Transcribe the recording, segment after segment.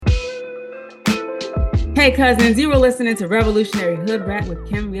Hey cousins, you were listening to Revolutionary Hoodrat with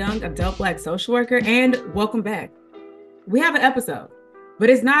Kim Young, adult Black social worker, and welcome back. We have an episode, but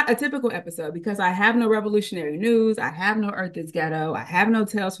it's not a typical episode because I have no revolutionary news, I have no Earth is Ghetto, I have no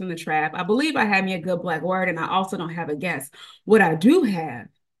Tales from the Trap. I believe I have me a good Black word, and I also don't have a guest. What I do have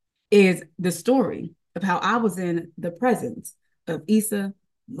is the story of how I was in the presence of Issa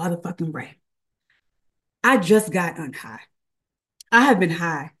motherfucking Rae. I just got unhigh. I have been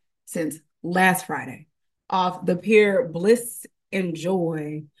high since last Friday off the pure bliss and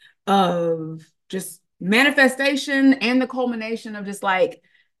joy of just manifestation and the culmination of just like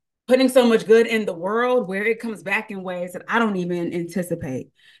putting so much good in the world where it comes back in ways that I don't even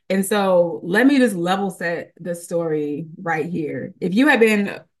anticipate. And so let me just level set the story right here. If you have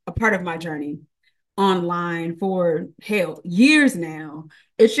been a part of my journey online for hell years now,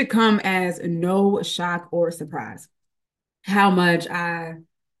 it should come as no shock or surprise how much I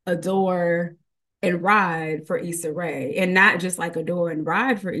adore and ride for Issa Rae, and not just like adore and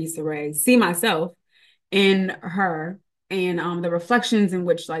ride for Issa Rae, see myself in her and the reflections in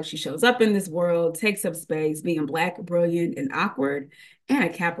which like she shows up in this world, takes up space, being Black, brilliant, and awkward, and a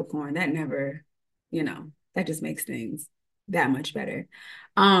Capricorn. That never, that just makes things that much better.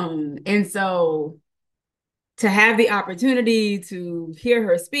 And so to have the opportunity to hear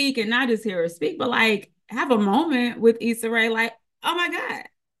her speak and not just hear her speak, but like have a moment with Issa Rae, like, oh my God.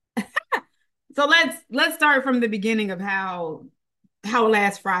 So let's start from the beginning of how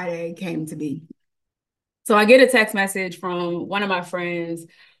last Friday came to be. So I get a text message from one of my friends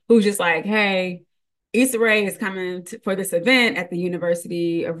who's just like, hey, Issa Rae is coming for this event at the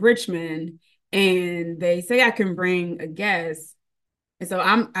University of Richmond, and they say I can bring a guest. And so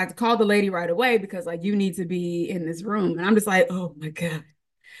I called the lady right away because like you need to be in this room. And I'm just like, oh my God.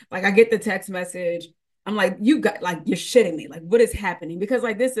 Like I get the text message. I'm like, you got like you're shitting me. Like, what is happening? Because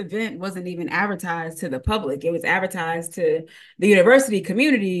like this event wasn't even advertised to the public. It was advertised to the university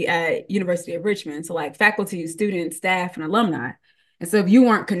community at University of Richmond. So like faculty, students, staff, and alumni. And so if you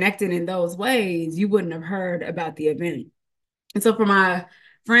weren't connected in those ways, you wouldn't have heard about the event. And so for my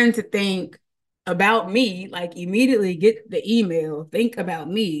friend to think about me, like immediately get the email, think about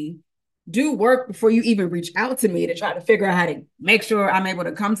me, do work before you even reach out to me to try to figure out how to make sure I'm able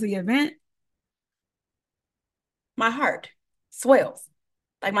to come to the event, my heart swells.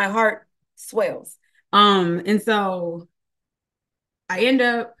 Like my heart swells. And so I end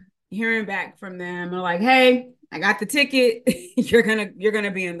up hearing back from them. They're like, hey, I got the ticket. you're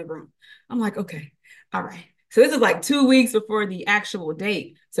gonna be in the room. I'm like, okay, all right. So this is like 2 weeks before the actual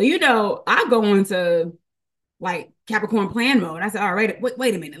date. So I go into like Capricorn plan mode. I said, all right,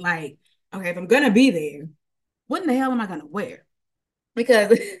 wait a minute. Like, okay, if I'm gonna be there, what in the hell am I gonna wear?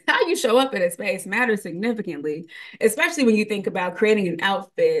 Because how you show up in a space matters significantly, especially when you think about creating an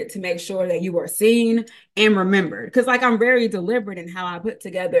outfit to make sure that you are seen and remembered. Because like I'm very deliberate in how I put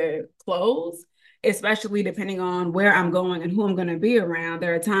together clothes, especially depending on where I'm going and who I'm going to be around.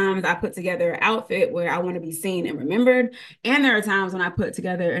 There are times I put together an outfit where I want to be seen and remembered, and there are times when I put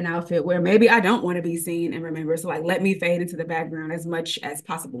together an outfit where maybe I don't want to be seen and remembered. So like let me fade into the background as much as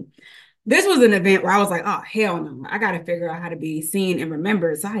possible. This was an event where I was like, oh, hell no, I got to figure out how to be seen and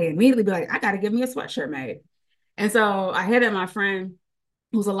remembered. So I immediately be like, I got to give me a sweatshirt made. And so I hit up my friend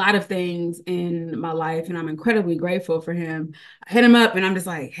who's a lot of things in my life, and I'm incredibly grateful for him. I hit him up and I'm just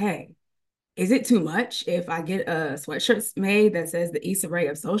like, hey, is it too much if I get a sweatshirt made that says the Issa Rae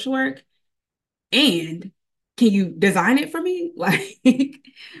of social work? And can you design it for me? Like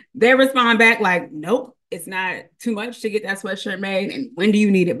they respond back like, nope, it's not too much to get that sweatshirt made. And when do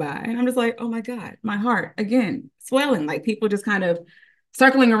you need it by? And I'm just like, oh my God, my heart again, swelling, like people just kind of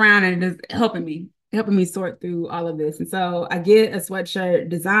circling around and just helping me sort through all of this. And so I get a sweatshirt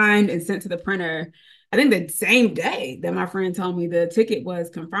designed and sent to the printer, I think the same day that my friend told me the ticket was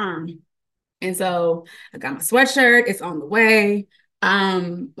confirmed. And so I got my sweatshirt, it's on the way.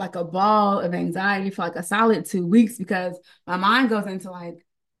 Like a ball of anxiety for like a solid 2 weeks because my mind goes into like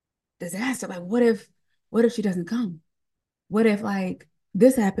disaster. Like, what if she doesn't come? What if like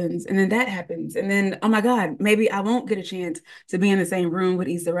this happens and then that happens? And then, oh my God, maybe I won't get a chance to be in the same room with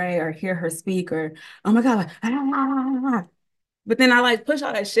Issa Rae or hear her speak or, oh my God, like, ah. But then I like push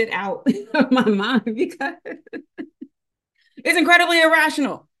all that shit out of my mind because it's incredibly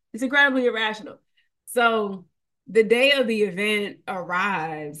irrational. It's incredibly irrational. So the day of the event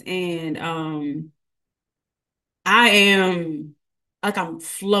arrives and I am like I'm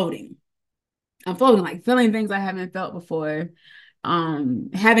floating. I'm floating, like feeling things I haven't felt before.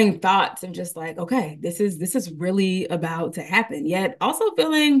 Having thoughts of just like, okay, this is really about to happen. Yet also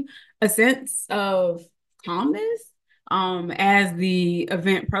feeling a sense of calmness. as the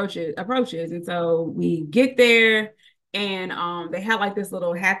event approaches. And so we get there and they had like this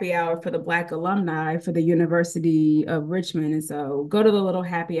little happy hour for the Black alumni for the University of Richmond. And so go to the little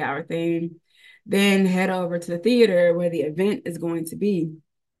happy hour thing, then head over to the theater where the event is going to be.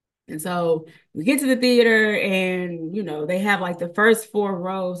 And so we get to the theater and, they have like the first four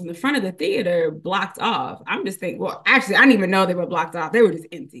rows in the front of the theater blocked off. I'm just thinking, well, actually, I didn't even know they were blocked off. They were just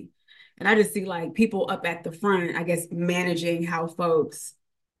empty. And I just see like people up at the front, I guess, managing how folks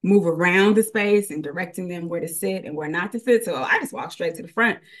move around the space and directing them where to sit and where not to sit. So I just walked straight to the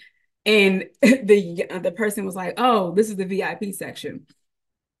front. And the person was like, oh, this is the VIP section.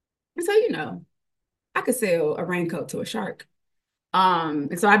 And so, I could sell a raincoat to a shark.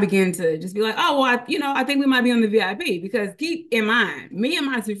 And so I began to just be like, oh, well, I think we might be on the VIP because keep in mind, me and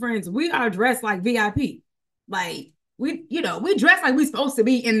my two friends, we are dressed like VIP. Like we dress like we're supposed to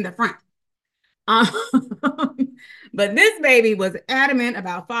be in the front. Um, but this baby was adamant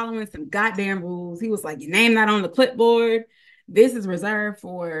about following some goddamn rules. He was like, your name not on the clipboard. This is reserved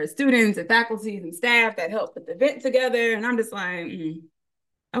for students and faculties and staff that help put the event together. And I'm just like,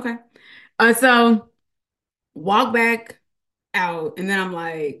 okay. So walk back out. And then I'm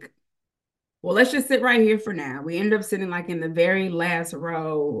like, well, let's just sit right here for now. We ended up sitting like in the very last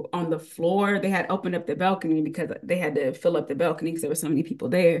row on the floor. They had opened up the balcony because they had to fill up the balcony because there were so many people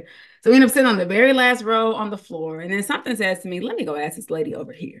there. So we ended up sitting on the very last row on the floor. And then something says to me, let me go ask this lady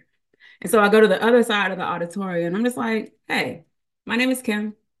over here. And so I go to the other side of the auditorium and I'm just like, hey, my name is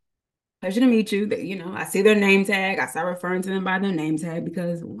Kim. Pleasure to meet you. I see their name tag. I start referring to them by their name tag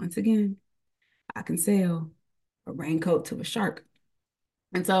because once again, I can sell a raincoat to a shark.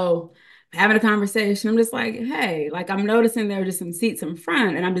 And so having a conversation, I'm just like, hey, like I'm noticing there are just some seats in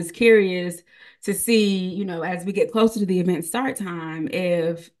front. And I'm just curious to see, as we get closer to the event start time,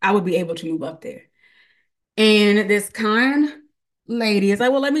 if I would be able to move up there. And this kind lady is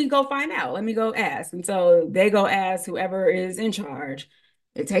like, well, let me go find out. Let me go ask. And so they go ask whoever is in charge.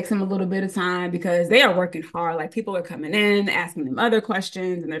 It takes them a little bit of time because they are working hard. Like people are coming in, asking them other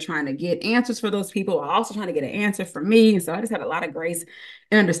questions, and they're trying to get answers for those people. I'm also trying to get an answer for me. And so I just had a lot of grace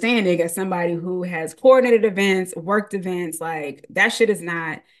and understanding as somebody who has coordinated events, worked events. Like that shit is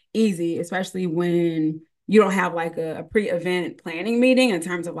not easy, especially when you don't have like a pre-event planning meeting in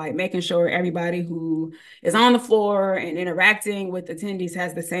terms of like making sure everybody who is on the floor and interacting with attendees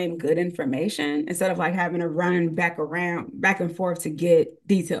has the same good information instead of like having to run back and forth to get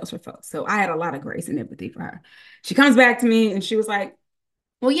details for folks. So I had a lot of grace and empathy for her. She comes back to me and she was like,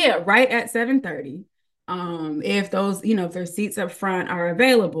 well, yeah, right at 7:30. If those, if their seats up front are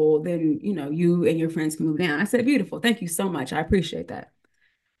available, then, you and your friends can move down. I said, beautiful. Thank you so much. I appreciate that.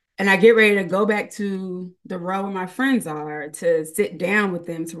 And I get ready to go back to the row where my friends are to sit down with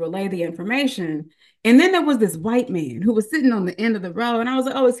them to relay the information. And then there was this white man who was sitting on the end of the row. And I was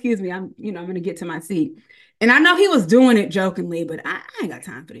like, oh, excuse me, I'm going to get to my seat. And I know he was doing it jokingly, but I ain't got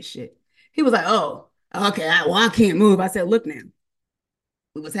time for this shit. He was like, oh, okay, I can't move. I said, look now,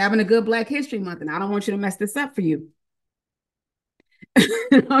 we was having a good Black History Month and I don't want you to mess this up for you.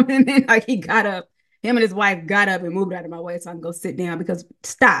 And then like he got up, him and his wife got up and moved out of my way so I can go sit down because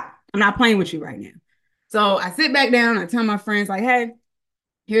stop, I'm not playing with you right now. So I sit back down, I tell my friends like, hey,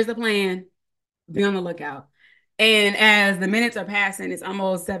 here's the plan, be on the lookout. And as the minutes are passing, it's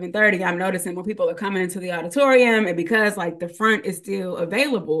almost 7:30, I'm noticing more people are coming into the auditorium. And because like the front is still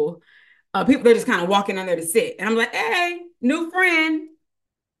available, people are just kind of walking in there to sit. And I'm like, hey, new friend,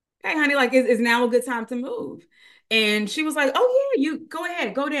 hey, honey, like, is now a good time to move? And she was like, oh, yeah, you go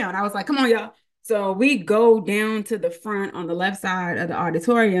ahead, go down. I was like, come on, y'all. So we go down to the front on the left side of the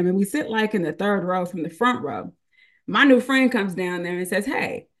auditorium and we sit like in the third row from the front row. My new friend comes down there and says,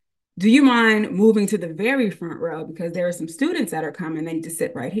 hey, do you mind moving to the very front row? Because there are some students that are coming. They need to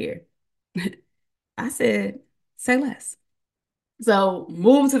sit right here. I said, say less. So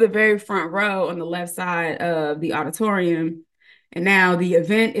move to the very front row on the left side of the auditorium. And now the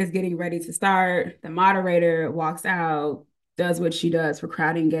event is getting ready to start. The moderator walks out, does what she does for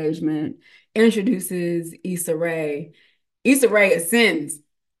crowd engagement, introduces Issa Rae. Issa Rae ascends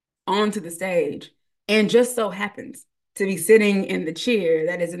onto the stage and just so happens to be sitting in the chair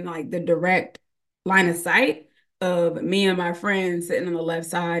that is in like the direct line of sight of me and my friends sitting on the left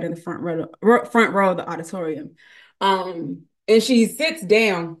side in the front row of the auditorium. And she sits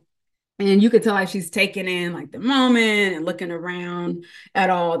down and you could tell like she's taking in like the moment and looking around at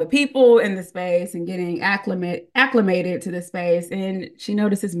all the people in the space and getting acclimated to the space. And she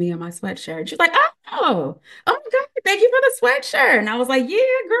notices me in my sweatshirt. She's like, oh my God, thank you for the sweatshirt. And I was like, yeah,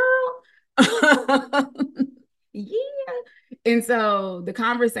 girl. Yeah. And so the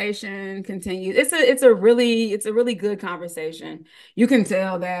conversation continues. It's a really good conversation. You can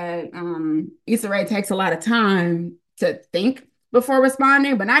tell that Issa Rae takes a lot of time to think before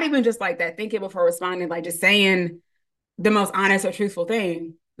responding, but not even just like that, thinking before responding, like just saying the most honest or truthful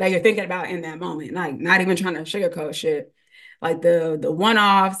thing that you're thinking about in that moment. Like not even trying to sugarcoat shit. Like the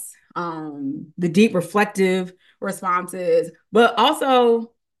one-offs, the deep reflective responses, but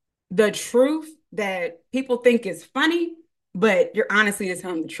also the truth that people think is funny, but you're honestly just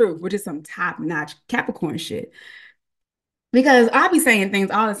telling the truth, which is some top-notch Capricorn shit. Because I be saying things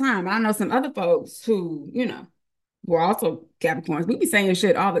all the time. I know some other folks who, were also Capricorns. We be saying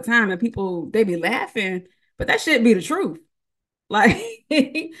shit all the time, and people they be laughing, but that shit be the truth. Like,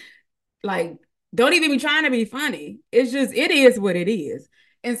 like don't even be trying to be funny. It's just it is what it is.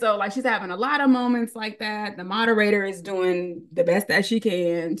 And so like she's having a lot of moments like that. The moderator is doing the best that she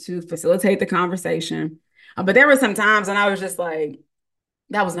can to facilitate the conversation. But there were some times and I was just like,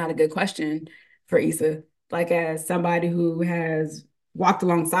 that was not a good question for Issa. Like as somebody who has walked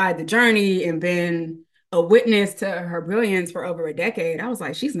alongside the journey and been a witness to her brilliance for over a decade, I was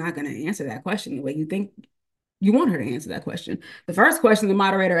like, she's not going to answer that question the way you think you want her to answer that question. The first question the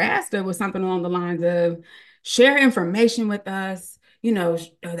moderator asked her was something along the lines of share information with us,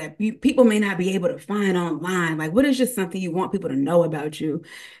 that people may not be able to find online. Like, what is just something you want people to know about you?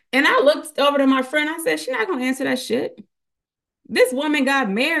 And I looked over to my friend. I said, she's not going to answer that shit. This woman got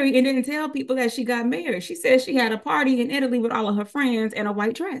married and didn't tell people that she got married. She said she had a party in Italy with all of her friends in a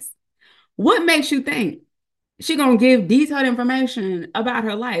white dress. What makes you think she gonna give detailed information about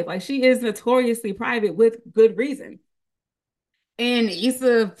her life? Like she is notoriously private with good reason. And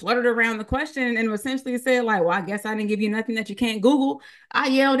Issa fluttered around the question and essentially said, like, well, I guess I didn't give you nothing that you can't Google. I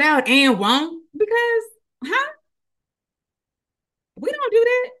yelled out, and won't, because, huh? We don't do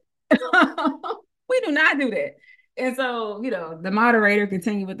that. We do not do that. And so, the moderator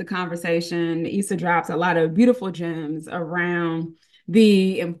continued with the conversation. Issa drops a lot of beautiful gems around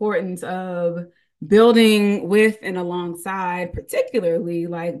the importance of building with and alongside, particularly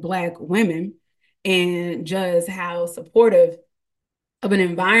like Black women, and just how supportive of an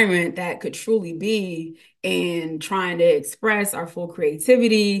environment that could truly be in trying to express our full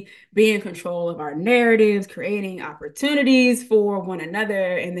creativity, be in control of our narratives, creating opportunities for one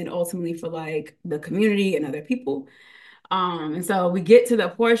another, and then ultimately for like the community and other people. And so we get to the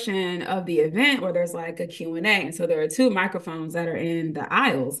portion of the event where there's like a Q&A. And so there are two microphones that are in the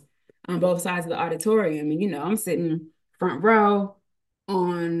aisles on both sides of the auditorium. And, I'm sitting front row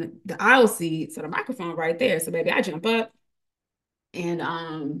on the aisle seat. So the microphone right there. So baby, I jump up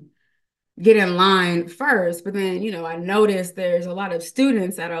and get in line first. But then, I noticed there's a lot of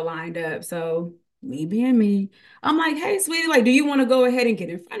students that are lined up. So me being me, I'm like, hey, sweetie, like, do you want to go ahead and get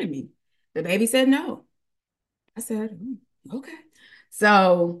in front of me? The baby said no. I said, okay.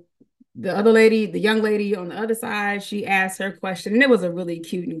 So the other lady, the young lady on the other side, she asked her question, and it was a really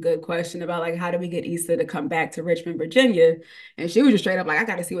cute and good question about like, how do we get Issa to come back to Richmond, Virginia? And she was just straight up like, I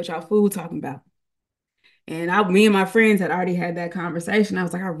got to see what y'all food talking about. And me and my friends had already had that conversation. I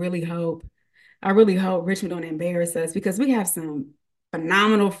was like, I really hope Richmond don't embarrass us because we have some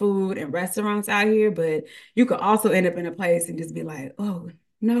phenomenal food and restaurants out here, but you could also end up in a place and just be like, oh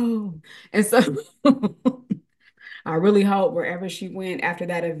no. And so I really hope wherever she went after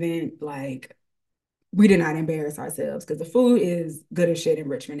that event, like we did not embarrass ourselves because the food is good as shit in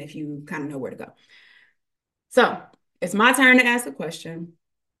Richmond if you kind of know where to go. So it's my turn to ask a question.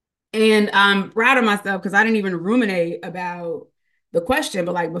 And I'm proud of myself because I didn't even ruminate about the question.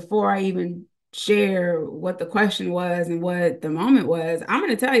 But like before I even share what the question was and what the moment was, I'm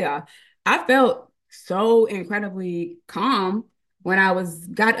going to tell y'all, I felt so incredibly calm when I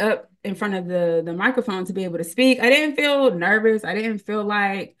got up in front of the microphone to be able to speak. I didn't feel nervous. I didn't feel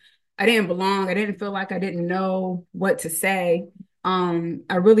like I didn't belong. I didn't feel like I didn't know what to say.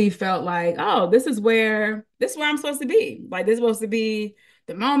 I really felt like, oh, this is where I'm supposed to be. Like this is supposed to be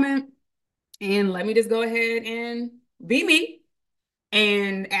the moment. And let me just go ahead and be me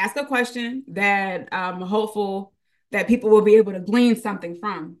and ask a question that I'm hopeful that people will be able to glean something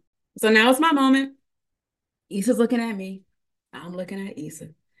from. So now it's my moment. Issa's looking at me. I'm looking at Issa.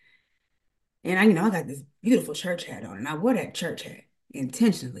 And I got this beautiful church hat on. And I wore that church hat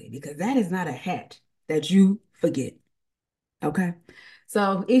intentionally because that is not a hat that you forget. Okay.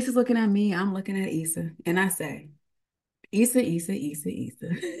 So Issa's looking at me. I'm looking at Issa. And I say, Issa, Issa, Issa,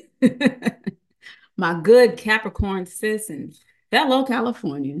 Issa. My good Capricorn sis and fellow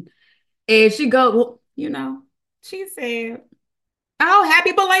Californian. And she go, well, she said, oh,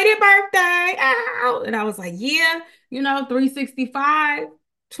 happy belated birthday. Oh. And I was like, yeah, 365.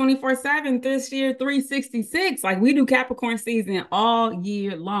 24/7 this year, 366. Like we do Capricorn season all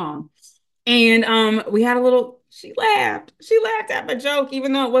year long. And we had a little, she laughed. She laughed at my joke,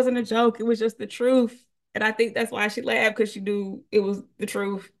 even though it wasn't a joke, it was just the truth. And I think that's why she laughed, because she knew it was the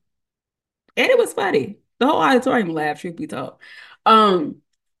truth. And it was funny. The whole auditorium laughed, truth be told. Um,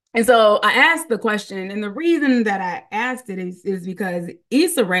 and so I asked the question, and the reason that I asked it is because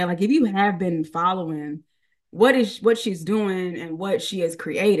Issa Rae, like if you have been following what she's doing and what she is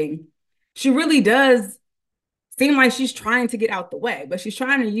creating, she really does seem like she's trying to get out the way, but she's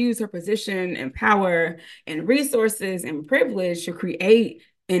trying to use her position and power and resources and privilege to create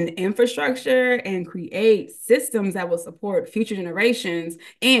an infrastructure and create systems that will support future generations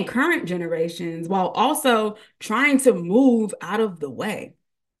and current generations while also trying to move out of the way.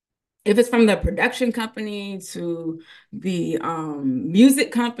 If it's from the production company to the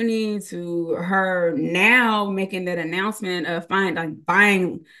music company to her now making that announcement of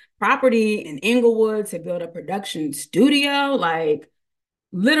buying property in Inglewood to build a production studio, like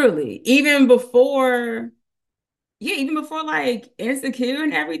literally, even before like Insecure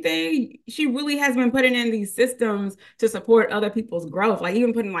and everything, she really has been putting in these systems to support other people's growth. Like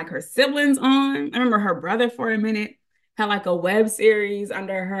even putting like her siblings on. I remember her brother for a minute had like a web series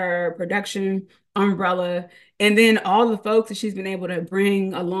under her production umbrella. And then all the folks that she's been able to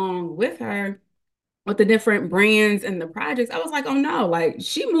bring along with her with the different brands and the projects, I was like, oh no, like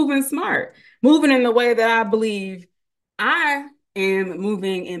she moving smart, moving in the way that I believe I am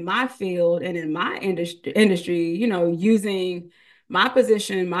moving in my field and in my industry, using my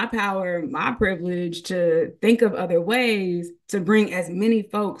position, my power, my privilege to think of other ways to bring as many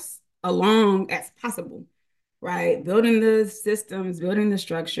folks along as possible, right? Building the systems, building the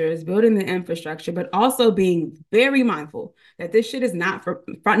structures, building the infrastructure, but also being very mindful that this shit is not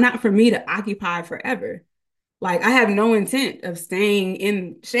for me to occupy forever. Like I have no intent of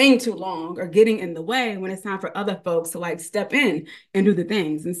staying too long or getting in the way when it's time for other folks to like step in and do the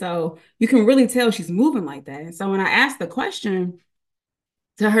things. And so you can really tell she's moving like that. And so when I asked the question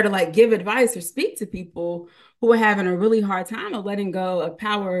to her to like give advice or speak to people who are having a really hard time of letting go of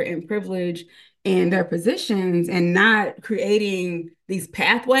power and privilege in their positions and not creating these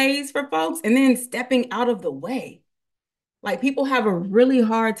pathways for folks and then stepping out of the way. Like people have a really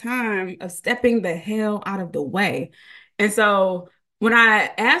hard time of stepping the hell out of the way. And so when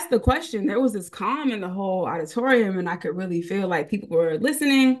I asked the question, there was this calm in the whole auditorium, and I could really feel like people were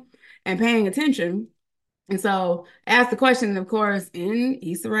listening and paying attention. And so I asked the question, of course, in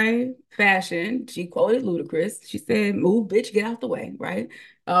Issa Rae fashion, she quoted Ludacris. She said, move, bitch, get out the way, right?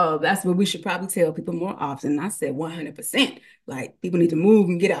 That's what we should probably tell people more often. And I said 100%. Like people need to move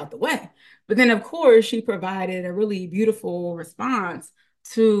and get out the way. But then, of course, she provided a really beautiful response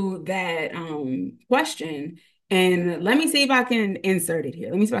to that question. And let me see if I can insert it here.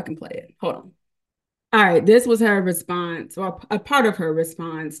 Let me see if I can play it. Hold on. All right, this was her response, or a part of her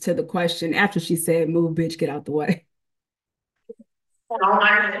response to the question after she said, move, bitch, get out the way. So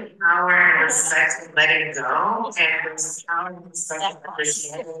much power and respect and letting go, and there's power and respect and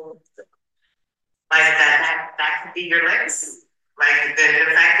appreciation. Like that could be your legacy. Like the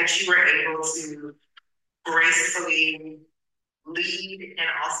fact that you were able to gracefully lead and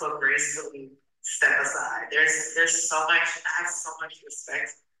also gracefully step aside. There's so much, I have so much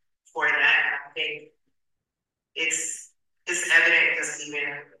respect for that. And I think it's evident because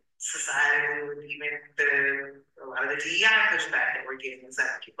even society, even a lot of the DEI pushback that we're getting is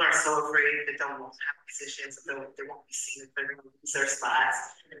that people are so afraid that they won't have positions, that they won't be seen, that they're going to lose their spots,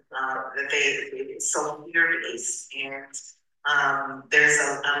 that it's so fear-based, and there's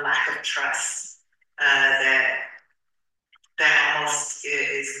a lack of trust that almost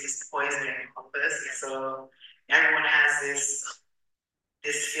is poison and compass. And so everyone has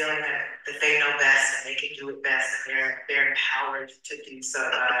this feeling that they know best and they can do it best, and they're empowered to do so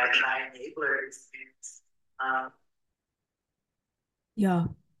by enablers. And, Yeah,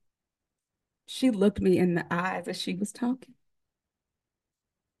 she looked me in the eyes as she was talking.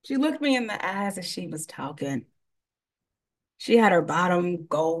 She looked me in the eyes as she was talking. She had her bottom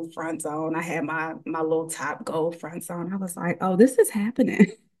gold fronts on. I had my little top gold fronts on. I was like, oh, this is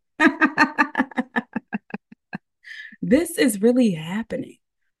happening. This is really happening.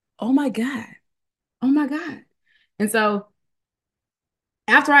 Oh my God. Oh my God. And so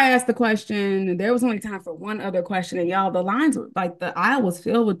after I asked the question, there was only time for one other question. And y'all, the lines were like the aisle was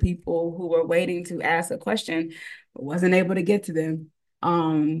filled with people who were waiting to ask a question, but wasn't able to get to them.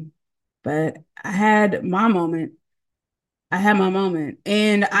 But I had my moment. I had my moment.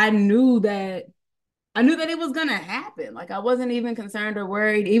 And I knew that it was gonna happen. Like I wasn't even concerned or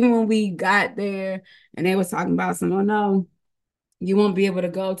worried. Even when we got there and they was talking about some, oh no, You won't be able to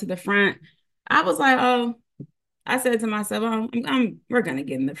go to the front. I was like, oh, I said to myself, oh, we're gonna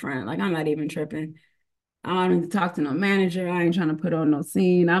get in the front. Like, I'm not even tripping. I don't need to talk to no manager. I ain't trying to put on no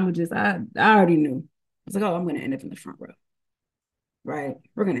scene. I already knew. I was like, oh, I'm gonna end up in the front row. Right.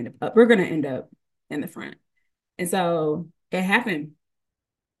 We're gonna end up in the front. And so it happened.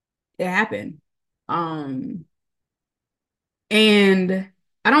 It happened. Um, and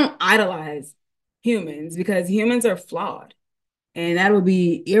I don't idolize humans because humans are flawed. And that would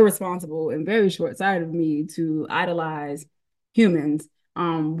be irresponsible and very short-sighted of me to idolize humans.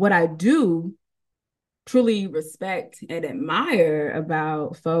 What I do truly respect and admire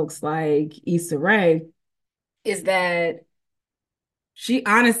about folks like Issa Rae is that she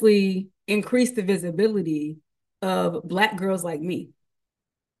honestly increased the visibility of Black girls like me,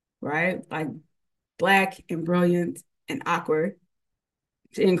 right? Like Black and brilliant and awkward,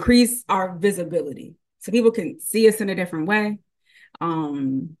 to increase our visibility so people can see us in a different way.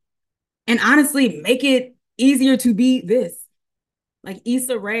 Um, and honestly, make it easier to be this. Like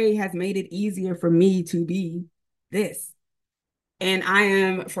Issa Rae has made it easier for me to be this. And I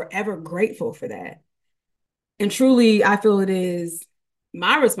am forever grateful for that. And truly, I feel it is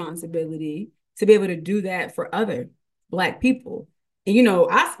my responsibility to be able to do that for other Black people. And,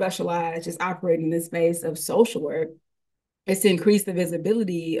 I specialize just operating in this space of social work is to increase the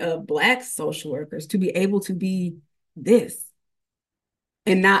visibility of Black social workers to be able to be this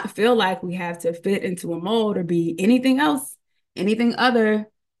and not feel like we have to fit into a mold or be anything else, anything other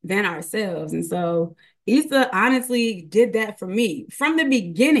than ourselves. And so Issa honestly did that for me from the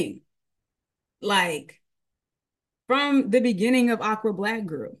beginning, like from the beginning of Awkward Black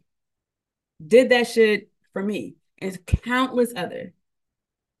Girl, did that shit for me and countless other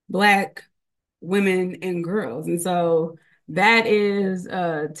Black women and girls. And so that is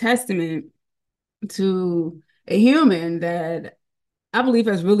a testament to a human that I believe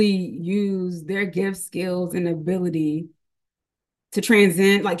has really used their gifts, skills, and ability to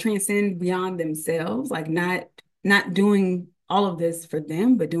transcend beyond themselves, like not doing all of this for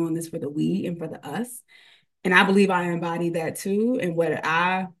them, but doing this for the we and for the us. And I believe I embody that too. And what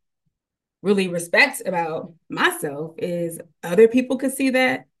I really respect about myself is other people could see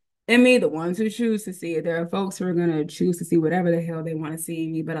that in me, the ones who choose to see it. There are folks who are going to choose to see whatever the hell they want to see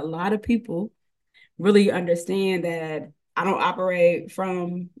in me, but a lot of people really understand that I don't operate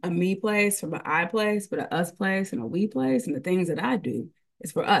from a me place, from an I place, but a us place and a we place. And the things that I do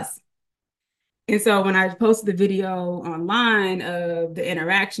is for us. And so when I posted the video online of the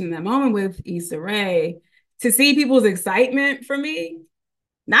interaction in that moment with Issa Rae, to see people's excitement for me,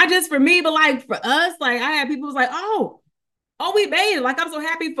 not just for me, but like for us, like I had people who was like, oh, we made it. Like, I'm so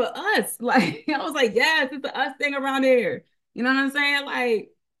happy for us. Like, I was like, yes, it's the us thing around here. You know what I'm saying? Like,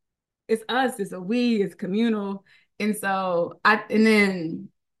 it's us, it's a we, it's communal. And so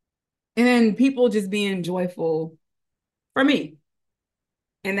and then people just being joyful for me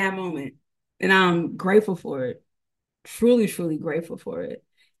in that moment. And I'm grateful for it. Truly, truly grateful for it.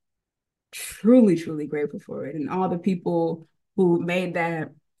 Truly, truly grateful for it. And all the people who made that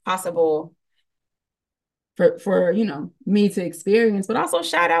possible for me to experience, but also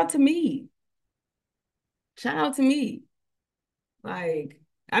shout out to me. Shout out to me. Like,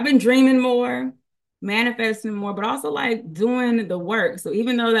 I've been dreaming more, manifesting more, but also like doing the work. So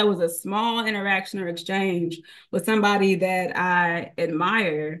even though that was a small interaction or exchange with somebody that I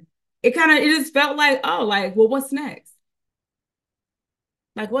admire, it just felt like, oh, like, well, what's next?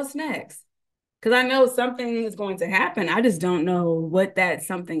 Like, what's next? Because I know something is going to happen. I just don't know what that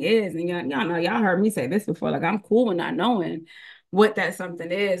something is. And y'all know, y'all heard me say this before. Like, I'm cool with not knowing what that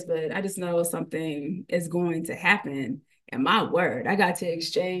something is, but I just know something is going to happen. And my word, I got to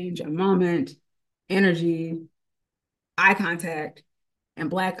exchange a moment, energy, eye contact, and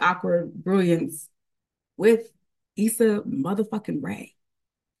Black awkward brilliance with Issa motherfucking Rae.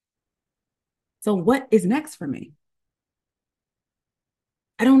 So what is next for me?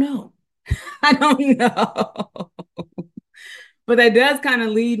 I don't know. I don't know. But that does kind of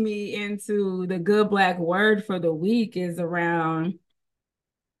lead me into the good Black word for the week is around,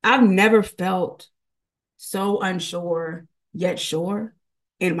 I've never felt so unsure yet sure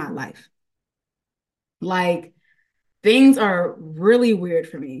in my life. Like, things are really weird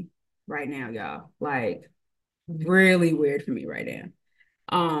for me right now, y'all. Like, really weird for me right now.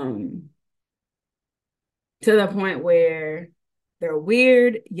 To the point where they're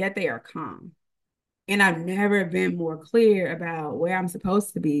weird, yet they are calm. And I've never been more clear about where I'm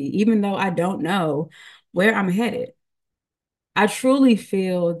supposed to be, even though I don't know where I'm headed. I truly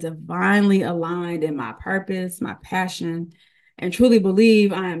feel divinely aligned in my purpose, my passion, and truly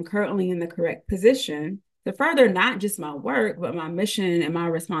believe I am currently in the correct position to further not just my work, but my mission and my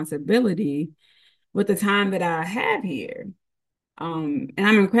responsibility with the time that I have here. And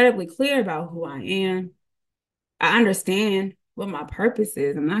I'm incredibly clear about who I am. I understand what my purpose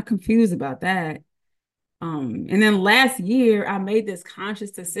is. I'm not confused about that. And then last year, I made this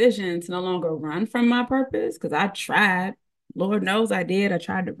conscious decision to no longer run from my purpose because I tried. Lord knows I did. I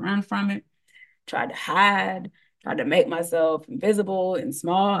tried to run from it, tried to hide, tried to make myself invisible and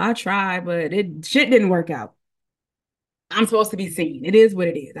small. I tried, but it shit didn't work out. I'm supposed to be seen. It is what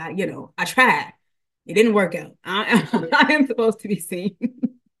it is. I tried. It didn't work out. I am supposed to be seen.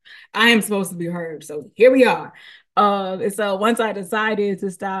 I am supposed to be heard. So here we are. And so once I decided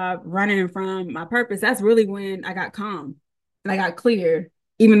to stop running from my purpose, that's really when I got calm and I got clear,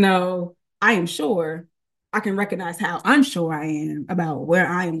 even though I am sure I can recognize how unsure I am about where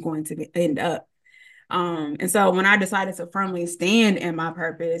I am going to end up. And so when I decided to firmly stand in my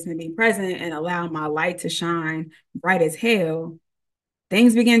purpose and be present and allow my light to shine bright as hell,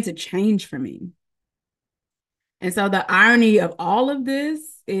 things began to change for me. And so the irony of all of this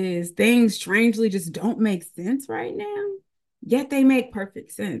is things strangely just don't make sense right now, yet they make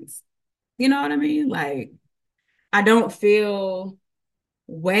perfect sense. You know what I mean? Like, I don't feel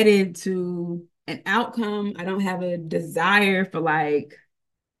wedded to an outcome. I don't have a desire for like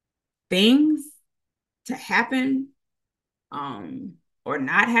things to happen or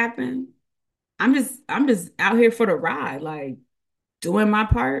not happen. I'm just out here for the ride, like doing my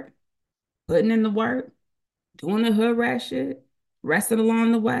part, putting in the work, doing the hood rat shit, resting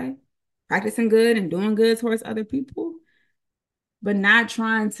along the way, practicing good and doing good towards other people, but not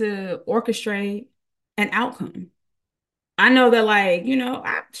trying to orchestrate an outcome. I know that, like,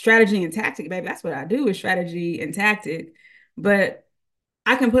 strategy and tactic, baby, that's what I do is strategy and tactic. But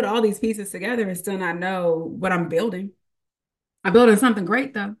I can put all these pieces together and still not know what I'm building. I'm building something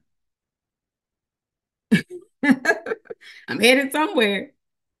great, though. I'm headed somewhere.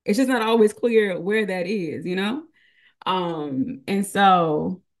 It's just not always clear where that is. And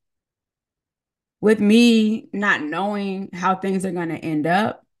so with me not knowing how things are going to end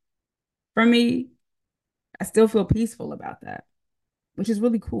up for me, I still feel peaceful about that, which is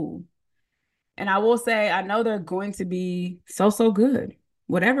really cool. And I will say, I know they're going to be so, so good,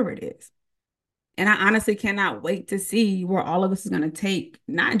 whatever it is. And I honestly cannot wait to see where all of this is going to take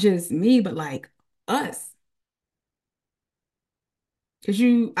not just me, but like us. Because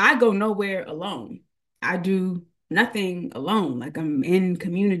I go nowhere alone. I do nothing alone. Like I'm in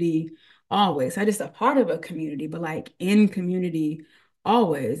community always. I just a part of a community, but like in community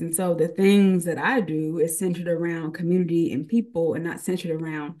always. And so the things that I do is centered around community and people and not centered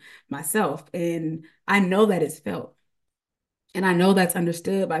around myself. And I know that it's felt. And I know that's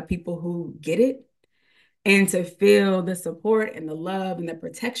understood by people who get it. And to feel the support and the love and the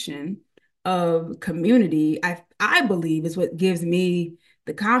protection of community, I believe is what gives me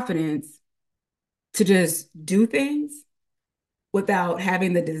the confidence to just do things without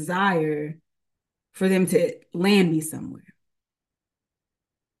having the desire for them to land me somewhere,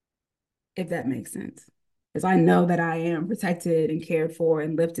 if that makes sense. Because I know that I am protected and cared for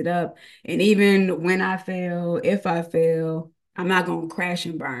and lifted up. And even when I fail, if I fail, I'm not going to crash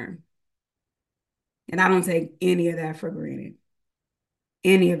and burn. And I don't take any of that for granted.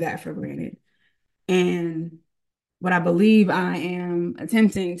 Any of that for granted. And what I believe I am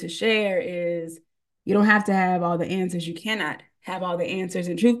attempting to share is you don't have to have all the answers. You cannot have all the answers.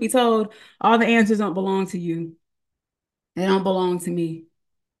 And truth be told, all the answers don't belong to you. They don't belong to me.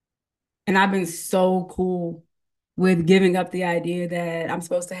 And I've been so cool with giving up the idea that I'm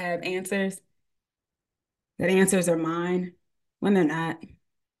supposed to have answers, that answers are mine when they're not.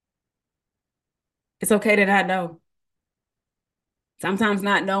 It's okay to not know. Sometimes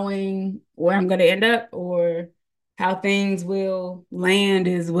not knowing where I'm going to end up or how things will land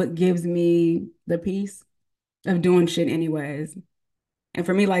is what gives me the peace of doing shit anyways. And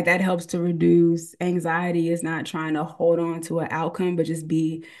for me, like that helps to reduce anxiety is not trying to hold on to an outcome, but just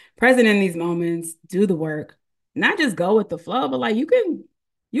be present in these moments, do the work, not just go with the flow, but like you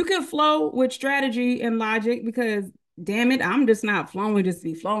can flow with strategy and logic because damn it, I'm just not flowing just to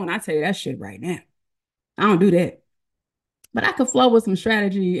be flowing. I tell you that shit right now. I don't do that. But I could flow with some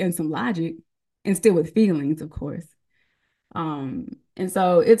strategy and some logic and still with feelings, of course. And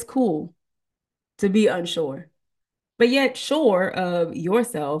so it's cool to be unsure but yet sure of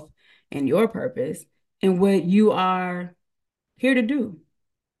yourself and your purpose and what you are here to do.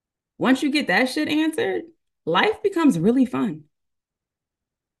 Once you get that shit answered, life becomes really fun,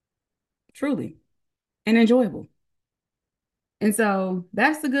 truly, and enjoyable. And so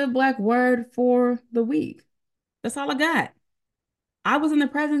that's the good Black word for the week. That's all I got. I was in the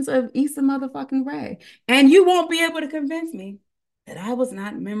presence of Issa motherfucking Rae. And you won't be able to convince me that I was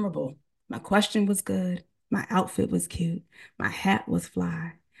not memorable. My question was good. My outfit was cute. My hat was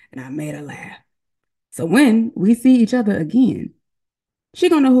fly. And I made her laugh. So when we see each other again, she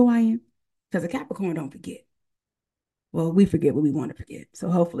gonna know who I am. Because a Capricorn don't forget. Well, we forget what we want to forget. So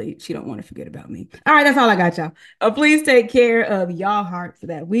hopefully she don't want to forget about me. All right, that's all I got, y'all. Please take care of y'all heart so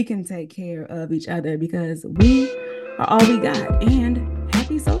that we can take care of each other because we are all we got. And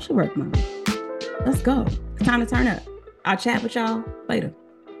happy social work month. Let's go. It's time to turn up. I'll chat with y'all later.